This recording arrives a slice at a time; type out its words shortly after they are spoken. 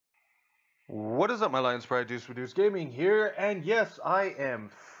What is up, my Lions Pride DousGaming here, and yes, I am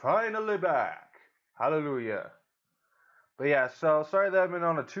finally back. Hallelujah. But yeah, so sorry that I've been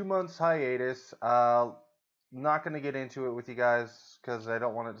on a 2 months hiatus. Not gonna get into it with you guys because I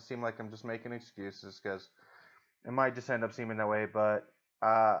don't want it to seem like I'm just making excuses, because it might just end up seeming that way. But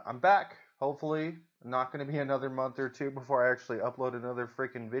I'm back. Hopefully, not gonna be another month or two before I actually upload another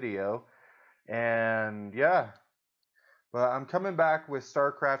freaking video. And yeah. But I'm coming back with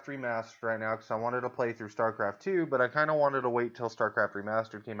StarCraft Remastered right now because I wanted to play through StarCraft 2, but I kind of wanted to wait till StarCraft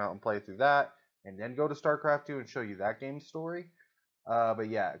Remastered came out and play through that, and then go to StarCraft 2 and show you that game's story. But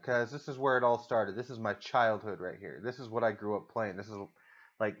yeah, because this is where it all started. This is my childhood right here. This is what I grew up playing. This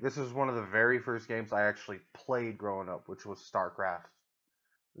is one of the very first games I actually played growing up, which was StarCraft,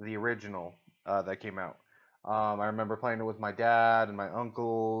 the original that came out. I remember playing it with my dad and my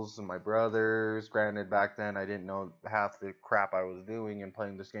uncles and my brothers. Granted, back then I didn't know half the crap I was doing, and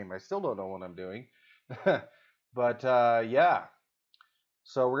playing this game I still don't know what I'm doing. But yeah,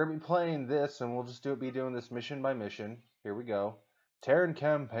 so we're gonna be playing this, and we'll just be doing this mission by mission. Here we go. Terran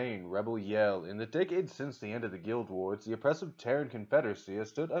Campaign, Rebel Yell. In the decades since the end of the Guild Wars, the oppressive Terran Confederacy has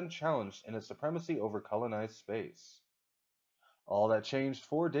stood unchallenged in its supremacy over colonized space. All that changed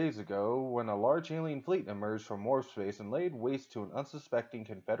 4 days ago when a large alien fleet emerged from warp space and laid waste to an unsuspecting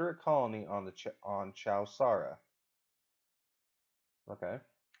Confederate colony on Chowsara. Okay.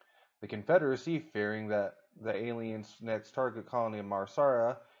 The Confederacy, fearing that the aliens' next target colony of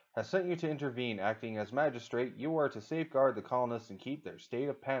Marsara, has sent you to intervene. Acting as magistrate, you are to safeguard the colonists and keep their state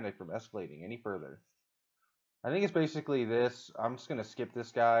of panic from escalating any further. I think it's basically this. I'm just going to skip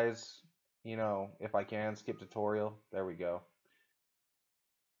this, guys. You know, if I can, skip tutorial. There we go.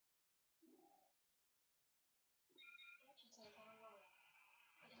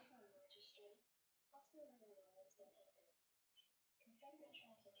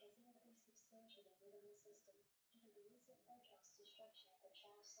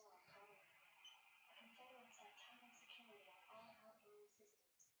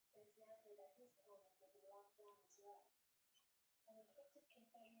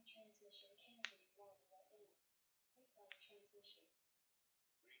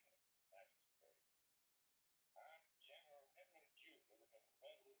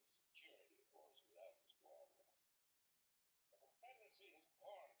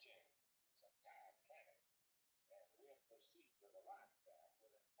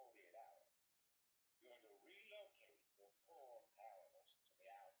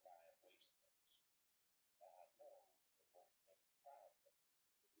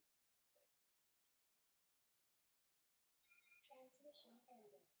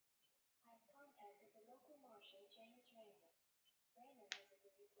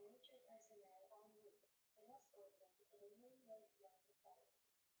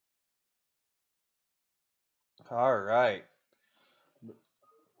 All right.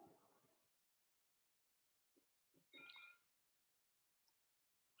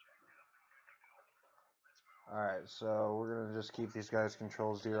 Alright, so we're going to just keep these guys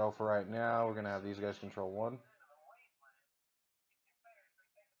control 0 for right now. We're going to have these guys control 1.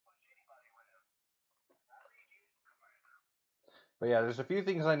 But yeah, there's a few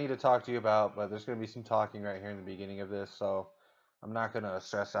things I need to talk to you about, but there's going to be some talking right here in the beginning of this, so I'm not going to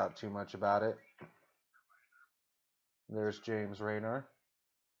stress out too much about it. There's James Raynor.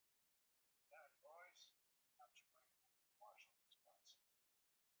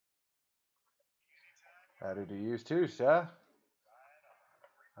 How do you use too, sir?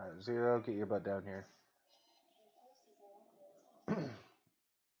 Alright, 0, get your butt down here.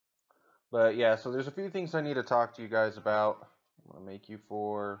 But yeah, so there's a few things I need to talk to you guys about. I'm going to make you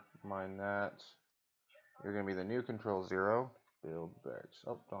 4, mine that. You're going to be the new control 0. Build barracks.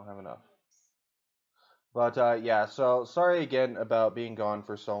 Oh, don't have enough. But yeah, so sorry again about being gone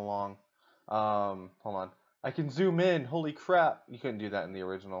for so long. Hold on. I can zoom in. Holy crap. You couldn't do that in the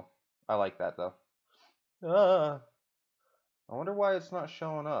original. I like that though. I wonder why it's not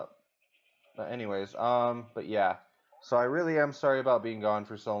showing up. But anyways, but yeah. So I really am sorry about being gone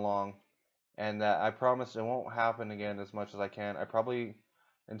for so long. And that I promise it won't happen again as much as I can. I probably,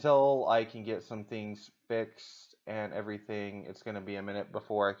 until I can get some things fixed and everything, it's going to be a minute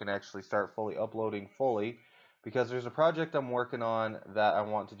before I can actually start fully uploading fully, because there's a project I'm working on that I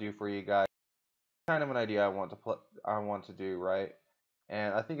want to do for you guys. Kind of an idea I want to do, right?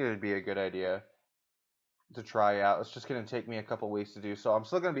 And I think it would be a good idea to try out. It's just going to take me a couple weeks to do, so I'm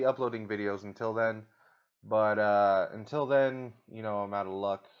still going to be uploading videos until then. But until then, you know, I'm out of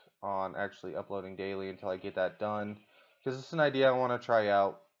luck on actually uploading daily until I get that done, because it's an idea I want to try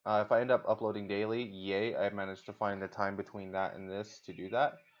out. If I end up uploading daily, yay, I managed to find the time between that and this to do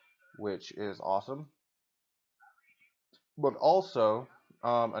that, which is awesome. But also,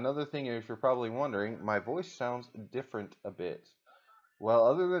 another thing, if you're probably wondering, my voice sounds different a bit. Well,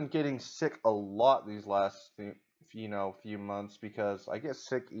 other than getting sick a lot these last few months, because I get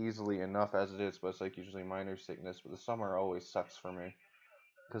sick easily enough as it is, but it's like usually minor sickness. But the summer always sucks for me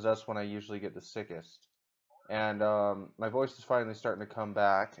because that's when I usually get the sickest. And my voice is finally starting to come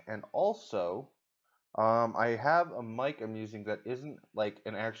back. And also, I have a mic I'm using that isn't like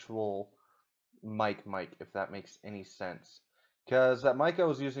an actual mic, if that makes any sense. Because that mic I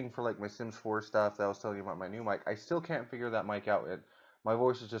was using for like my Sims 4 stuff that I was telling you about my new mic, I still can't figure that mic out. My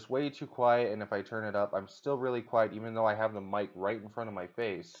voice is just way too quiet, and if I turn it up, I'm still really quiet, even though I have the mic right in front of my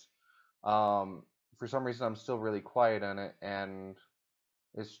face. For some reason, I'm still really quiet on it, and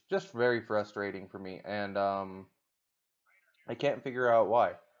it's just very frustrating for me, and I can't figure out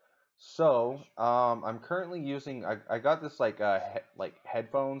why. So, I'm currently using. I got this like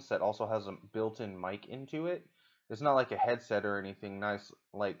headphones that also has a built-in mic into it. It's not like a headset or anything nice,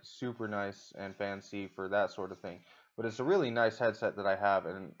 like super nice and fancy for that sort of thing. But it's a really nice headset that I have,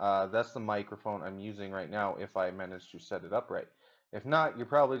 and that's the microphone I'm using right now. If I manage to set it up right. If not, you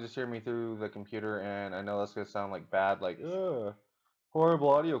probably just hear me through the computer, and I know that's gonna sound like bad, like ugh, horrible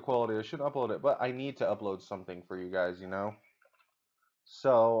audio quality. I shouldn't upload it, but I need to upload something for you guys, you know.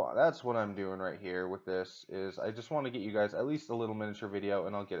 So that's what I'm doing right here with this, is I just want to get you guys at least a little miniature video,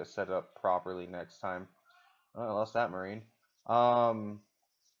 and I'll get it set up properly next time. Oh, I lost that Marine. But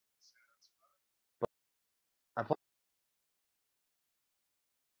I play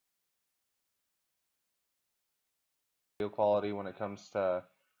video quality when it comes to,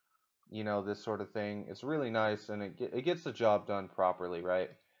 this sort of thing. It's really nice, and it gets the job done properly, right?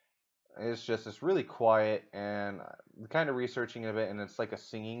 It's really quiet, and kind of researching a bit, and it's like a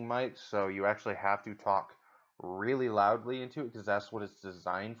singing mic, so you actually have to talk really loudly into it because that's what it's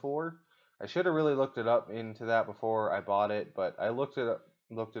designed for. I should have really looked it up into that before I bought it, but I looked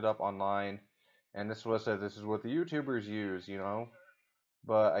it up online, and this is what the YouTubers use, you know.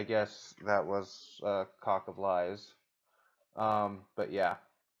 But I guess that was a cock of lies. But yeah,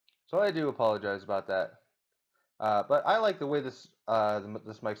 so I do apologize about that. But I like the way this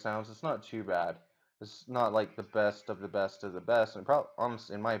mic sounds. It's not too bad. It's not like the best of the best of the best. And probably,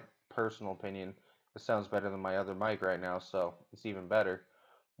 honestly, in my personal opinion, it sounds better than my other mic right now, so it's even better.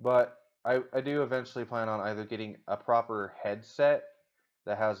 But I do eventually plan on either getting a proper headset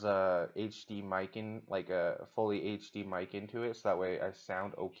that has a HD mic in, like a fully HD mic into it, so that way I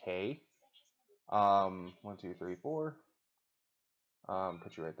sound okay. One, two, three, four.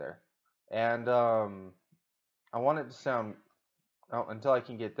 Put you right there. And I want it to sound. Oh, until I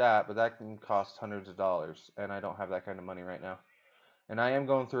can get that, but that can cost hundreds of dollars, and I don't have that kind of money right now. And I am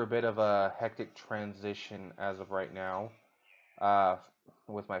going through a bit of a hectic transition as of right now, uh,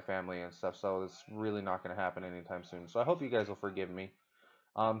 with my family and stuff, so it's really not going to happen anytime soon. So I hope you guys will forgive me.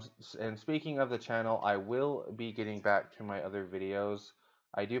 And speaking of the channel, I will be getting back to my other videos.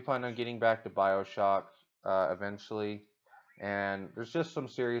 I do plan on getting back to BioShock eventually, and there's just some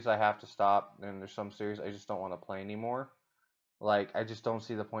series I have to stop, and there's some series I just don't want to play anymore. Like, I just don't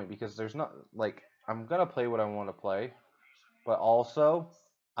see the point because there's not, like, I'm gonna play what I want to play, but also,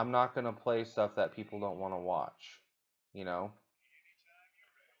 I'm not gonna play stuff that people don't want to watch, you know?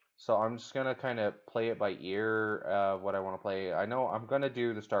 So I'm just gonna kind of play it by ear, what I want to play. I know I'm gonna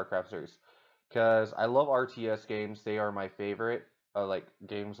do the StarCraft series, because I love RTS games. They are my favorite, like,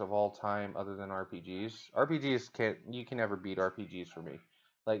 games of all time other than RPGs. You can never beat RPGs for me.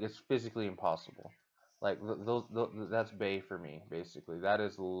 Like, it's physically impossible. Like, that's Bay for me, basically. That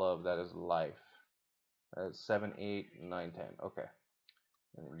is love, that is life. That's 7, 8, 9, 10. Okay.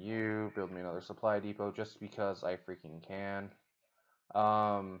 And then you build me another supply depot just because I freaking can.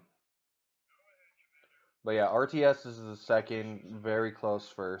 But yeah, RTS is the second, very close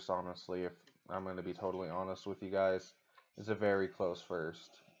first, honestly, if I'm going to be totally honest with you guys. It's a very close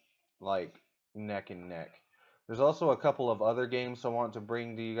first. Like, neck and neck. There's also a couple of other games I want to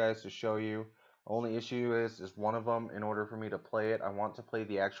bring to you guys to show you. Only issue is one of them, in order for me to play it, I want to play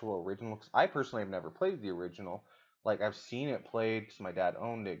the actual original. Cause I personally have never played the original. Like, I've seen it played because my dad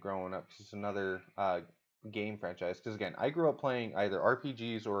owned it growing up. Cause it's another game franchise. Because again, I grew up playing either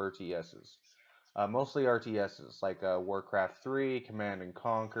RPGs or RTSs. Mostly RTSs, like Warcraft 3, Command and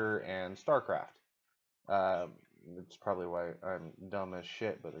Conquer, and StarCraft. It's probably why I'm dumb as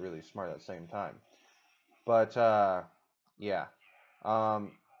shit, but really smart at the same time. But, yeah.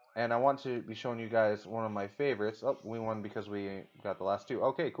 And I want to be showing you guys one of my favorites. Oh, we won because we got the last two.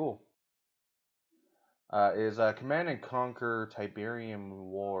 Okay, cool. Is Command and Conquer Tiberium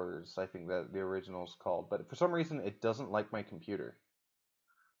Wars, I think that the original is called. But for some reason, it doesn't like my computer.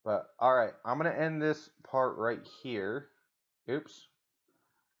 But, alright, I'm going to end this part right here. Oops.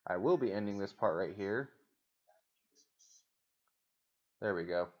 I will be ending this part right here. There we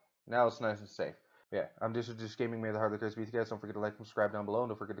go. Now it's nice and safe. Yeah, I'm DousGaming. May the heart of the curse be with you guys. Don't forget to like and subscribe down below. And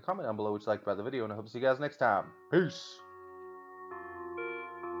don't forget to comment down below what you liked about the video. And I hope to see you guys next time. Peace.